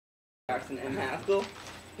Addison and Haskell.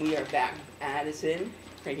 We are back. Addison,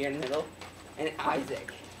 right here in the middle, and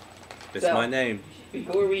Isaac. That's my name.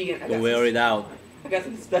 Before we get, Don't wear it out. I got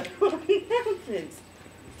some special announcements.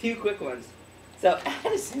 Two quick ones. So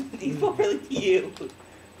Addison, these will really to you.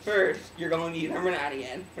 First, you're going to be number 9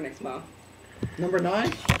 again for next month. Number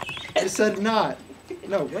 9? I said not.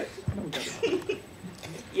 No, what? No,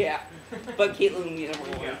 yeah, but Caitlyn will be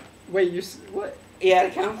number 1. Wait, you what? Yeah,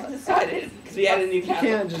 the council decided because we had a new council.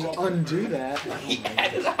 You can't just undo that. He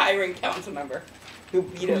added a hiring council member.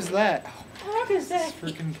 Who's that? I'm not gonna say.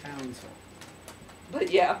 This freaking council.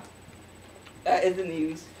 But yeah, that is the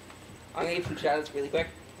news. I'm gonna give some shout outs really quick.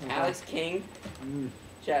 Okay. Alex King,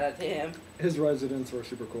 shout out to him. His residents were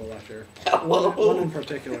super cool last year. Oh. One in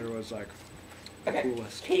particular was like the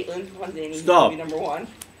coolest. Caitlyn, one day needs to Stop. be number 1.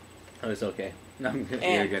 Oh, it's okay. I'm gonna,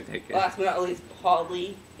 And you're gonna take it. last but not least,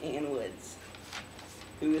 Polly Ann Woods,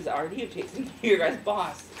 who is already chasing your guys'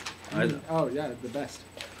 boss. Oh yeah, the best.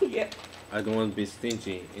 Yeah. I don't want to be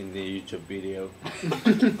stingy in the YouTube video.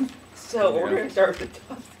 So we're gonna start with the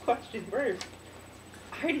tough question first.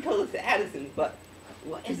 I already told this to Addison, but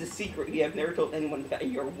what is a secret you have never told anyone that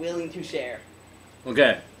you're willing to share?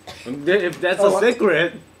 Okay. If that's a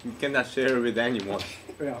secret, you cannot share it with anyone.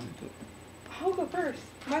 Yeah. I'll go first.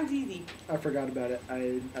 Mine's easy. I forgot about it. I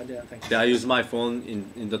didn't think. Did I use my phone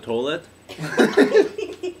in the toilet?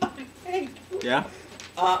 Hey. Yeah?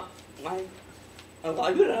 Mine. A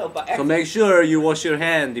lot of people don't know, but So make sure you wash your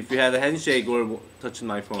hand if you had a handshake or touching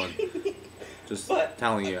my phone. Just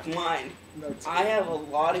telling you. Mine. I have a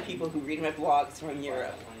lot of people who read my blogs from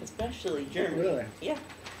Europe, especially Germany. Really? Yeah.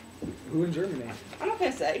 Who in Germany? I'm not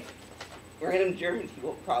gonna say. Random German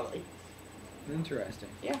people, probably. Interesting.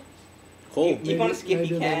 Yeah. Cool. You want to skip, maybe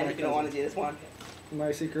you they're can. my If you don't want to do this one.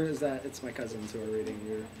 My secret is that it's my cousins who are reading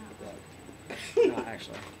your blog. Not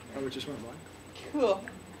actually. Oh, it just went blank. Cool.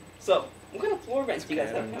 So, what kind of floor events do you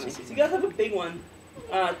guys have coming? So you guys have a big one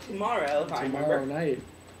tomorrow, if I Tomorrow remember. night,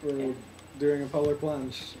 we're doing a polar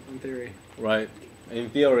plunge, in theory. Right. In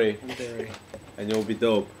theory. In theory. And you'll be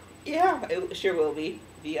dope. Yeah, it sure will be.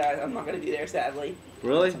 I'm not going to be there, sadly.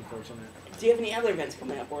 Really? That's unfortunate. Do you have any other events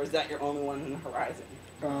coming up, or is that your only one on the horizon?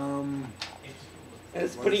 And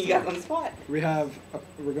it's putting you guys on the spot. We're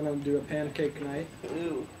gonna do a pancake night.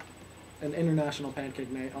 Ooh. An international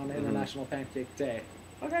pancake night on International Pancake Day.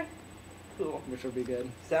 Okay. Cool. Which will be good.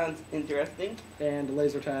 Sounds interesting. And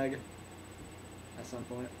laser tag at some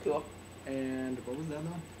point. Cool. And what was the other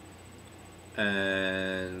one?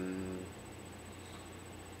 And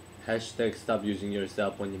hashtag stop using your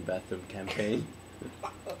cell phone in bathroom campaign.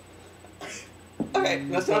 Okay,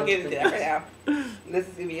 let's not get into that right now. This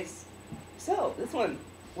is gonna be So, this one,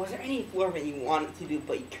 was there any floor event you wanted to do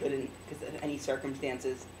but you couldn't because of any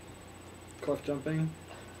circumstances? Cliff jumping.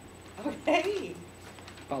 Okay.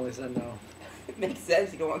 Probably said no. It makes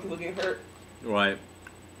sense, you don't want people getting hurt. Right.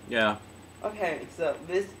 Yeah. Okay, so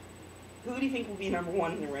who do you think will be number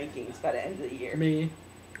 1 in the rankings by the end of the year? Me.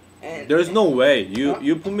 And There's no way.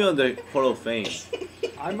 You put me on the Hall of Fame.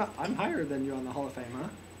 I'm higher than you on the Hall of Fame, huh?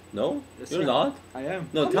 No? Yes, You're sir. not? I am.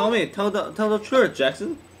 No, tell the truth,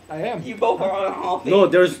 Jackson. I am. You both are on the Hall of Fame. No,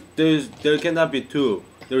 there cannot be 2.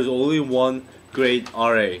 There's only one great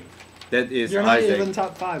RA. That is You're not Isaac. even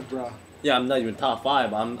top 5, bro. Yeah, I'm not even top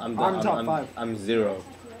 5. I'm top 5. I'm 0.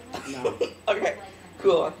 No. Okay,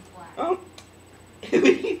 cool. Who do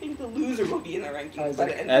you think the loser will be in the rankings by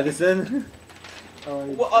the end of the year? Addison? Oh,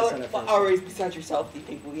 What RAs besides yourself do you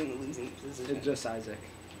think will be in the losing position? It's just Isaac.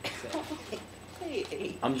 So.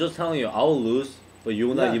 Hey. I'm just telling you, I'll lose, but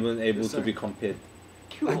you're not Yeah, even able yes, to sir. be compete.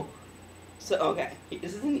 Cool. So, okay,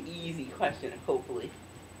 this is an easy question, hopefully.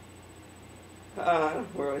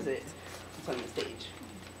 Where was it? It's on the stage.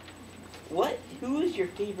 Who is your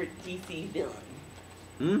favorite DC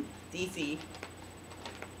villain? DC.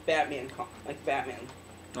 Batman, like Batman.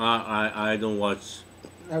 I don't watch.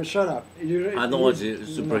 Oh, shut up. I don't watch it,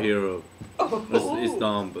 superhero. Oh. It's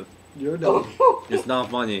dumb, but You're dumb. it's not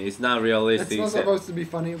funny. It's not realistic. It's not supposed to be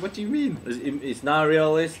funny. What do you mean? It's not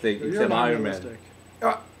realistic. You're Except not Iron Man. realistic.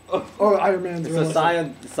 Oh, Iron Man's It's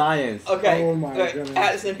realistic. a science. Okay. Oh my okay. goodness.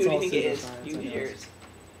 Addison, who It's do you all think it is? pseudoscience, You I guess.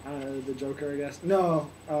 yours. The Joker, I guess. No,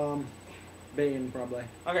 Bane, probably.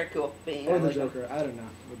 Okay, cool. Bane, Or I the like Joker. I don't know.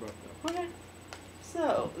 We're both dope. Okay.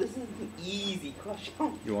 So, this is an easy question.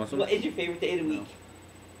 You want some? What is your favorite day of the week?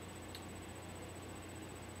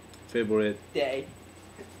 Favorite Day.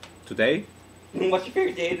 today? What's your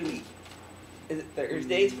favorite day of the week? Is it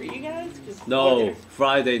Thursdays for you guys? No,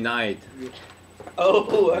 Friday night.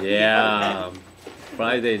 Oh. Yeah,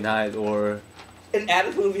 Friday night or And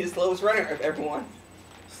Addison will be the slowest runner of everyone.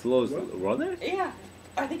 slow runner. Yeah.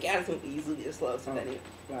 I think Addison would easily be the slowest of any.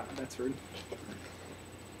 Wow, that's rude.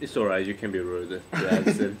 It's alright, you can be rude.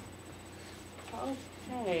 Addison.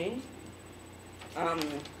 Okay.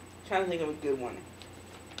 Trying to think of a good one.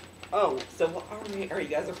 Oh, so what are you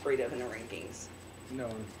guys afraid of in the rankings? No,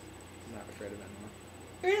 I'm not afraid of anyone.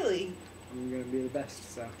 Really? I'm gonna be the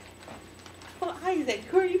best, so. Well, Isaac,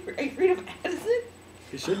 who are you afraid of Addison?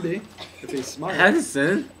 He should be, if he's smart.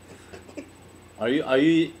 Addison? Are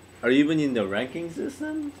you even in the ranking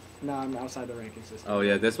system? No, I'm outside the ranking system. Oh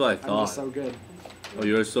yeah, that's what I I'm thought. just so good. Oh,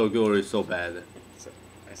 you're so good or you're so bad?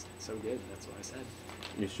 So good, that's what I said.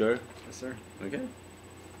 You sure? Yes, sir. Okay.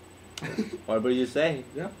 Whatever you say.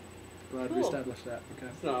 Yeah. Glad we Cool. established that.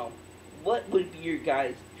 Okay. So, what would be your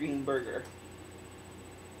guys' dream burger?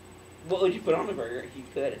 What would you put on a burger if you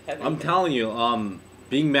could have I'm anything? telling you,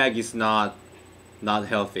 Big Mac is not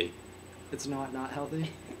healthy. It's not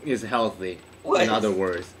healthy? It's healthy. What? In other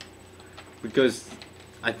words, because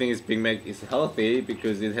I think it's Big Mac is healthy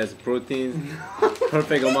because it has protein,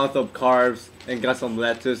 perfect amount of carbs, and got some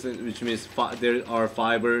lettuce, which means there are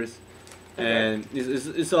fibers, and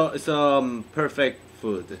it's a perfect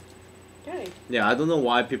food. Okay. Yeah, I don't know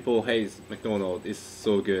why people hate McDonald's. It's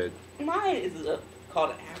so good. Mine is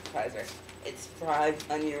called an appetizer. It's fries,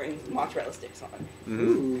 onion rings, mozzarella sticks on it. Mm-hmm.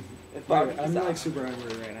 Ooh. With Wait, barbecue I'm sauce. like super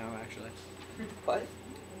hungry right now, actually. What?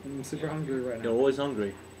 I'm super hungry right You're now. always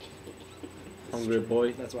hungry. Hungry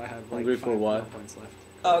boy. That's why I have like Hungry for 5 what? points left.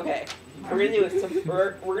 Okay. We're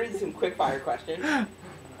gonna do some quick fire questions.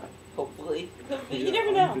 Hopefully. You never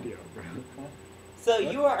On know. Video, bro. So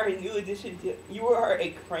What? you are a new addition to. You are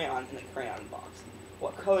a crayon in a crayon box.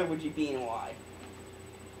 What color would you be and why?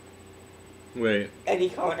 Wait, Any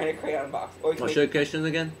color in a crayon box. Or you can what's make- your question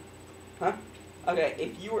again? Huh? Okay,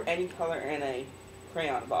 if you were any color in a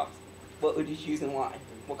crayon box, what would you choose and why?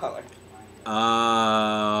 What color?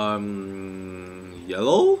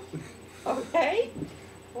 Yellow? Okay.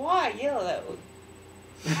 Why yellow?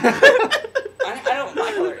 I don't know what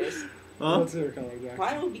my color is. Huh? What's your color, Jack?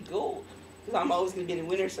 Mine would be gold. Because I'm always going to be in the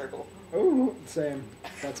winner's circle. Oh, same.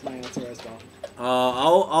 That's my answer as well.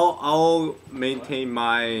 I'll maintain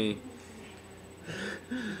my.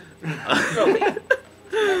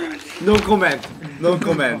 No comment. No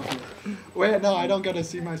comment. Wait, no, I don't get to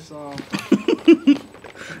see myself.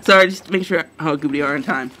 Sorry, just make sure how good we are on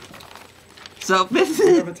time. So, this Do you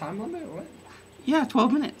is... have a time limit? What? Yeah,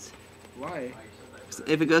 12 minutes. Why?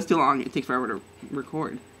 If it goes too long, it takes forever to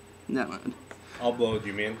record. No. Upload,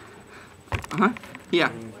 you mean? Uh-huh.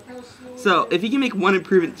 Yeah. So, if you can make one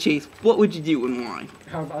improvement to Chase, what would you do and why?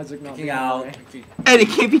 Have Isaac not Kicking be out. away? And it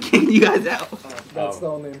can't be kicking you guys out. That's Oh. the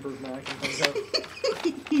only improvement I can think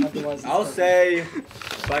of. Otherwise, it's I'll perfect. say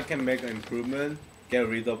if I can make an improvement, get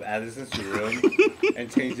rid of Addison's room and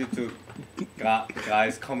change it to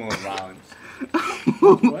guys coming around.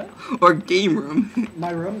 What? Or game room.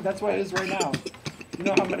 My room? That's what it is right now. You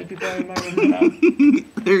know how many people are in my room right now?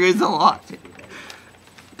 There is a lot.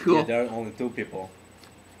 Cool. Yeah, there are only 2 people.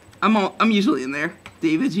 I'm usually in there.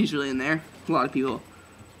 David's usually in there. A lot of people.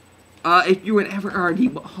 If you were an ever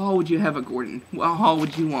RD, what hall would you have a Gordon? What hall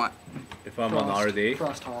would you want? If I'm on RD,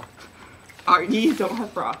 Frost Hall. RDs don't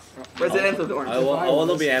have frost. Residential dorms. I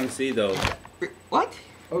want to be MC though. What?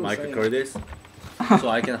 Oh, Michael same. Curtis. So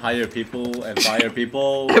I can hire people and fire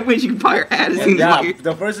people. I wish you could fire Addison. Yeah,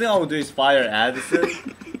 the first thing I will do is fire Addison.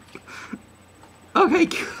 Okay,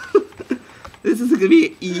 cool. This is gonna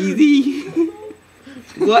be easy.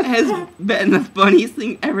 What has been the funniest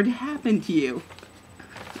thing ever to happen to you?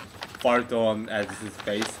 Fart on Addison's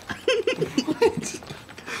face. What?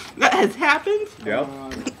 That has happened? Yep. I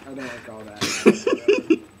don't like all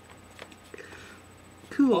that.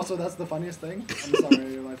 Cool. Also, that's the funniest thing. I'm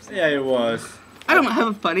sorry, your life's not Yeah, it was. I don't have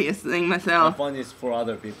a funniest thing My myself. fun is for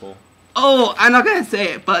other people. Oh, I'm not gonna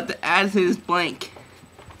say it, but the Addison is blank.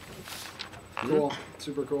 Cool.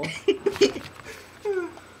 Super cool.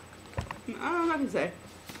 I'm not gonna say.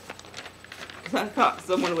 'Cause I thought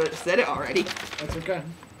someone would have said it already. That's okay.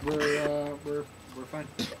 We're fine.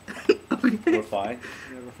 Okay. We're fine.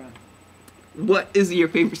 Yeah, we're fine. What is your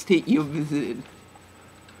favorite state you've visited?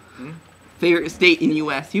 Hmm? Favorite state in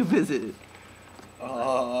U.S. you visited?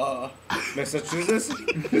 Massachusetts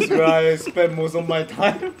is where I spend most of my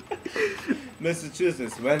time.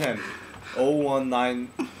 Massachusetts, Wenham,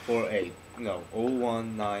 01948. No,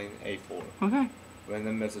 01984. Okay.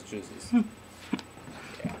 Wenham, Massachusetts.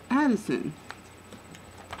 Addison.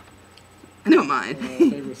 I don't mind.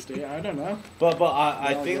 Favorite state? I don't know. But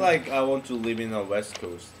I Yeah, think yeah. like I want to live in the West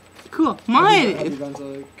Coast. Cool. Have you Mine. been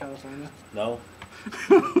to California? No?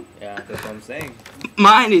 Yeah, that's what I'm saying.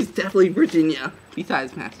 Mine is definitely Virginia.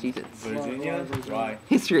 Besides Massachusetts. Virginia? Why Virginia? Why?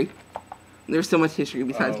 History. There's so much history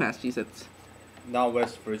besides Oh. Massachusetts. Not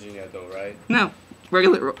West Virginia though, right? No,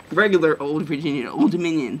 regular Old Virginia, Old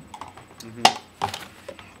Dominion.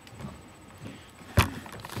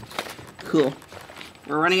 Cool.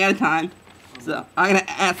 We're running out of time, so I'm gonna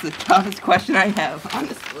ask the toughest question I have on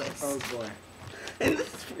this list. Oh boy. And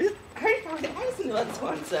this is, I already talked to Addison about this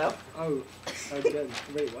one, so. Oh, good.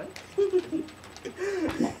 Wait, what?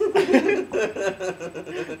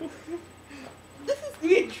 This is gonna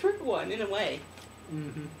be a trick one in a way.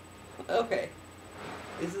 Mm-hmm. Okay.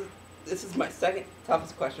 This is my second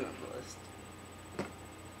toughest question on the list.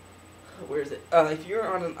 Where is it? If you're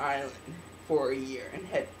on an island for a year and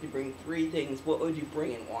had to bring 3 things, what would you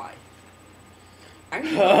bring and why?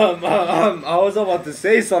 I was about to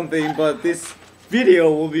say something, but this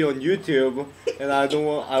video will be on YouTube, and I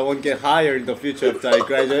won't get hired in the future after I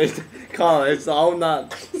graduate college, so I'll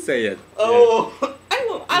not say it. Oh,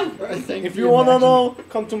 I think If you wanna know,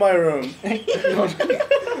 come to my room.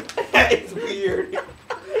 It's weird.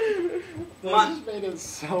 That just made it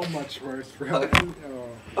so much worse, really. Okay. Oh.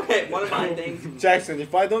 Okay, one of my things. Jackson,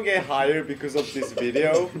 if I don't get hired because of this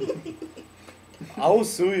video, I will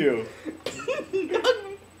sue you.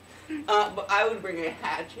 But I would bring a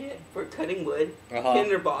hatchet for cutting wood, Uh-huh.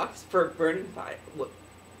 tinderbox for burning fire,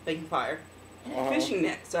 making fire, fishing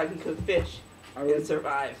net so I can cook fish I and would,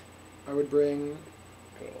 survive. I would bring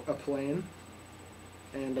a plane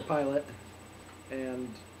and a pilot, and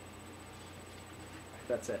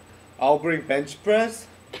that's it. I'll bring bench press,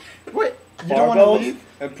 Wait, you don't want to barbells, leave?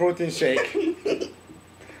 and protein shake.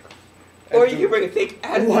 Or And you can bring a fake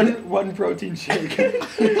Addison. One protein shake.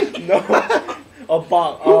 No, a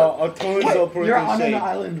tons Wait, of protein you're on shake. an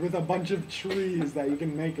island with a bunch of trees that you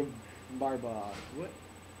can make a barba. What?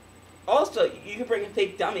 Also, you could bring a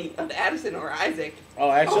fake dummy of Addison or Isaac. Oh,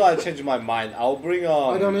 actually, I changed my mind. I'll bring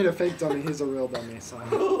I don't need a fake dummy. He's a real dummy. So.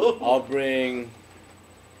 I'll bring.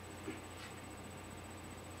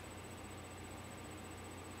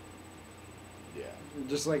 Yeah.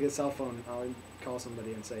 Just like a cell phone, I would call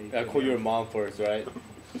somebody and say. I call your mom first, right?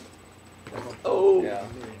 Oh. Yeah.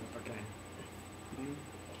 Okay.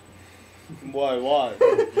 Why? What?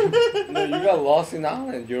 No, you got lost in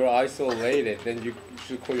Ireland. You're isolated. Then you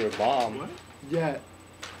should call your mom. What? Yeah.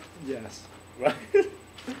 Yes. Right?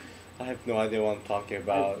 I have no idea what I'm talking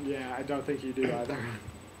about. Yeah, I don't think you do either.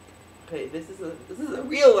 Okay, this is a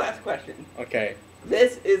real last question. Okay.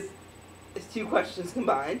 This is 2 questions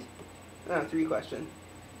combined. 3 questions.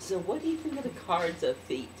 So what do you think of the cards of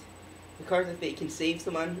fate? The cards of fate can save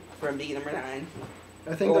someone from being number 9.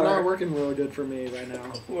 I think they're not working real good for me right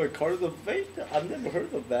now. Wait, Cards of Fate? I've never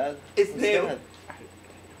heard of that. It's What's new. that?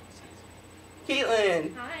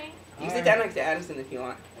 Caitlyn, Hi. you can sit down next to Addison if you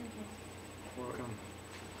want. Welcome.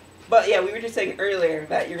 But yeah, we were just saying earlier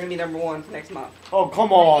that you're gonna be number 1 for next month. Oh,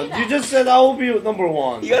 come on. You just said I will be number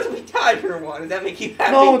 1. You guys will be tied for number 1. Does that make you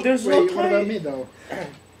happy? No, there's no Wait, what about tie. me though?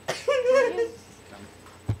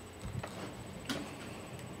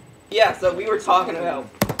 Yeah, so we were talking about.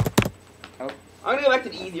 Oh. I'm gonna go back to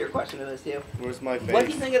the easier question of this too. Where's my face?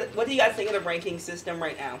 What do you guys think of the ranking system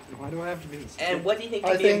right now? Why do I have to be this? And what do you think?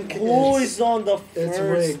 I could be think Who is on the It's first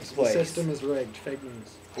rigged. The place? system is rigged. Fake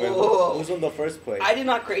news. Wait, Oh. who's on the first place? I did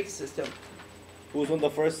not create the system. Who's on the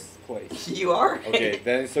first place? You are. Okay,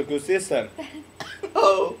 then it's a good system.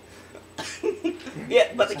 Oh.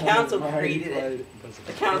 Yeah, but the Sounded council right, created it. right.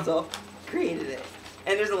 The council created it,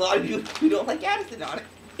 and there's a lot of people who don't like Addison on it.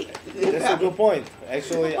 That's a good point.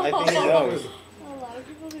 Actually, I think he knows. A lot of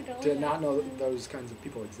people who don't. Did not know that those kinds of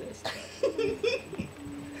people exist.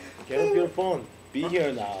 Get off your phone. Be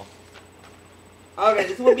here now. Okay,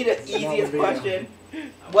 this will be the Not a easiest video. question.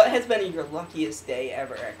 What has been your luckiest day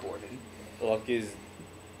ever at Gordon? Lucky's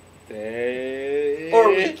day. Or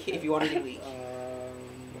week, if you want to do week.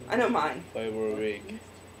 I know mine. Flavor week.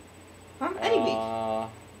 Huh? Any week.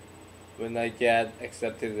 When I get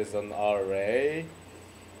accepted as an RA.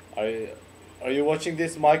 Are you watching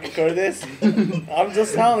this, Mike Curtis? I'm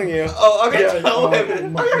just telling you. Oh, I'm gonna Yeah, tell him.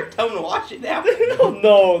 I'm my- gonna tell him to watch it now.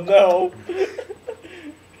 No.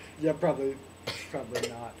 Yeah, probably not. Probably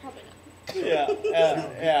not. Yeah.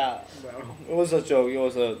 No. It was a joke.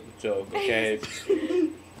 Okay.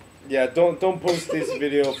 Yeah, don't post this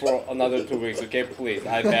video for another 2 weeks, okay? Please,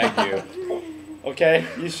 I beg you. Okay,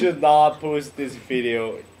 you should not post this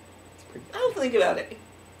video. I'll think about it.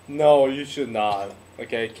 No, you should not.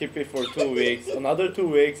 Okay, keep it for 2 weeks, another 2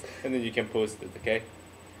 weeks, and then you can post it. Okay?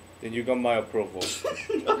 Then you got my approval.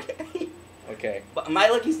 Okay. Okay. But my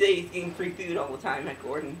lucky day is getting free food all the time at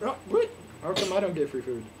Gordon. Oh, what? How come I don't get free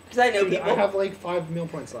food? Because I know Dude, people. I have like 5 meal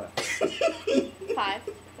points left. 5.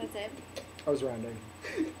 That's it. I was rounding.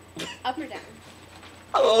 Up or down?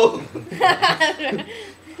 Oh.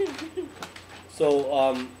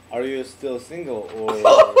 So, are you still single or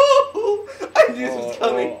I knew this was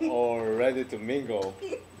coming. or ready to mingle?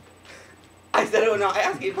 I said it when I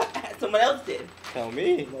asked you, but someone else did. Tell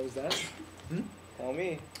me. What was that? Tell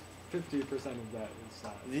me. 50% of that is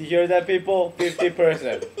not. Did you hear that, people?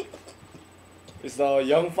 50%. It's a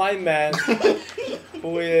young fine man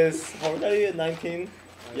who is, how old are you? 19?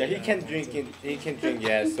 Yeah, he can drink. He can drink.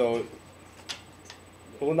 Yeah, so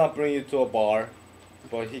he will not bring you to a bar,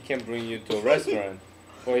 but he can bring you to a restaurant.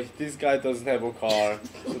 But this guy doesn't have a car,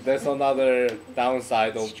 so that's another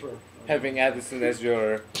downside of having Addison as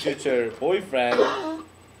your future boyfriend.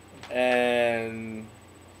 And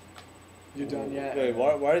You done yet? wait,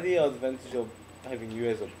 what are the advantages of having you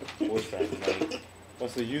as a boyfriend? Like,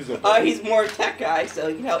 what's the use of? He's more a tech guy, so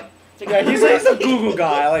he can help. Yeah, he's a Google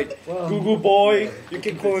guy, like Well, Google boy. You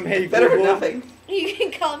can call him Hey Better Google. for nothing. You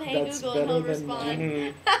can call him Hey That's Google and he'll better than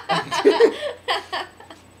respond. Mhm.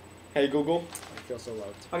 Hey Google. I feel so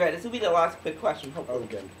loved. Okay, this will be the last quick question, Oh, hopefully.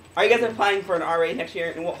 good. Are you guys applying for an RA next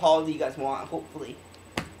year, and what hall do you guys want, hopefully?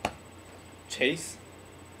 Chase,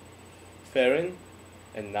 Farron,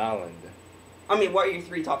 and Nowland. I mean, what are your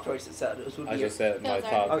 3 top choices? So those would be I just said my Those are-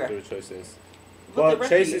 top Okay. 3 choices. But the Well, rest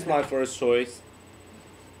Chase of you is my first choice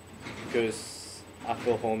because I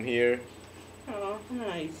feel home here. Oh,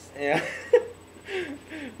 nice. Yeah.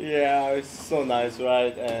 Yeah, it's so nice,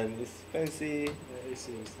 right? And it's fancy. The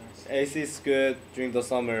AC is nice. AC is good during the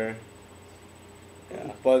summer.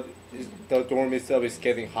 Yeah, but the dorm itself is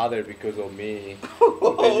getting hotter because of me.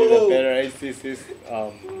 They need a better AC system.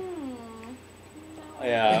 No.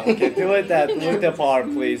 Yeah, okay, delete that. Delete that part,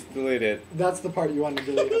 please. Delete it. That's the part you want to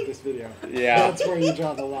delete of this video. Yeah. That's where you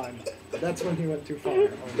draw the line. That's when he went too far. Oh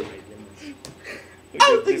my goodness.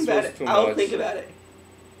 I'll Because think this about was it. too I'll much. think about it.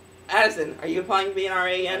 Addison, are you applying to be an RA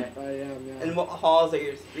again? I am, yeah. And what halls are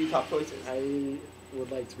your 3 top choices? I would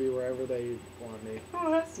like to be wherever they want me. Oh,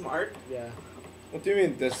 that's smart. Yeah. What do you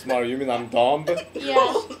mean that's smart? You mean I'm dumb?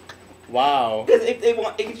 Yeah. Wow. Because if they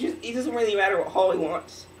want, it doesn't really matter what hall he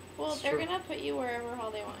wants. Well, It's they're true. gonna put you wherever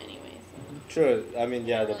hall they want anyway. So. True. I mean,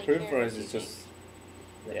 yeah, the Don't really care preference what is you just,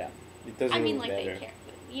 yeah, it doesn't I mean, really like matter. they care,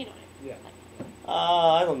 but you know. What Yeah. I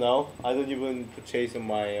mean. I don't know. I don't even put Chase on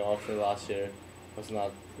my offer last year. Was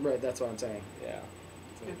not, Right, that's what I'm saying. yeah.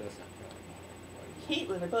 So it doesn't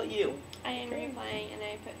really Caitlyn, about you? I am replying, and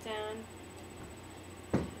I put down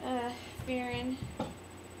Farron,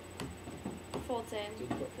 Fulton, matter. Just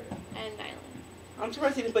put fair. and Nyland. I'm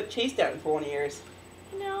surprised you didn't put Chase down for 1 year.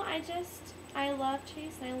 No, I love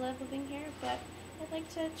Chase and I love living here, but I'd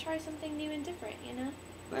like to try something new and different, you know?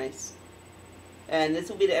 Nice. And this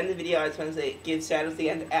will be the end of the video. I just want to say, give shout outs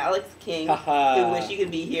again to Alex King, Haha. who wish he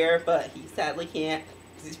could be here, but he sadly can't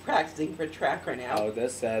because he's practicing for track right now. Oh,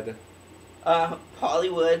 that's sad. Polly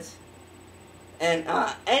Woods, and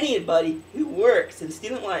anybody who works in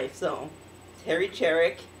student life. So, Terry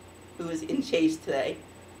Cherick, who is in Chase today.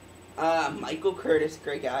 Michael Curtis,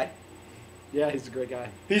 great guy. Yeah, he's a great guy.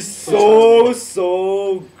 He's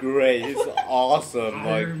so great. He's awesome.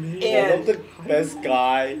 Like, Hire me. And- one of the best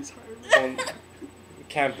guys Hire me. on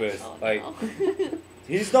campus. Oh, Like, no.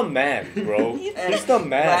 he's the man, bro. And He's the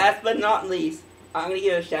man. Last but not least, I'm going to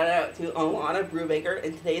give a shout out to Alana Brubaker,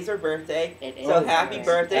 and today's her birthday. It is. So happy nice.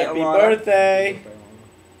 birthday, Happy Alana. birthday.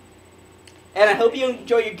 And I hope you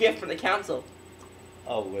enjoy your gift from the council.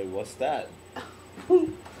 Oh, wait, what's that?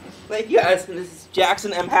 Thank you guys, and this is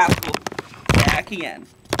Jackson M. Haskell back again.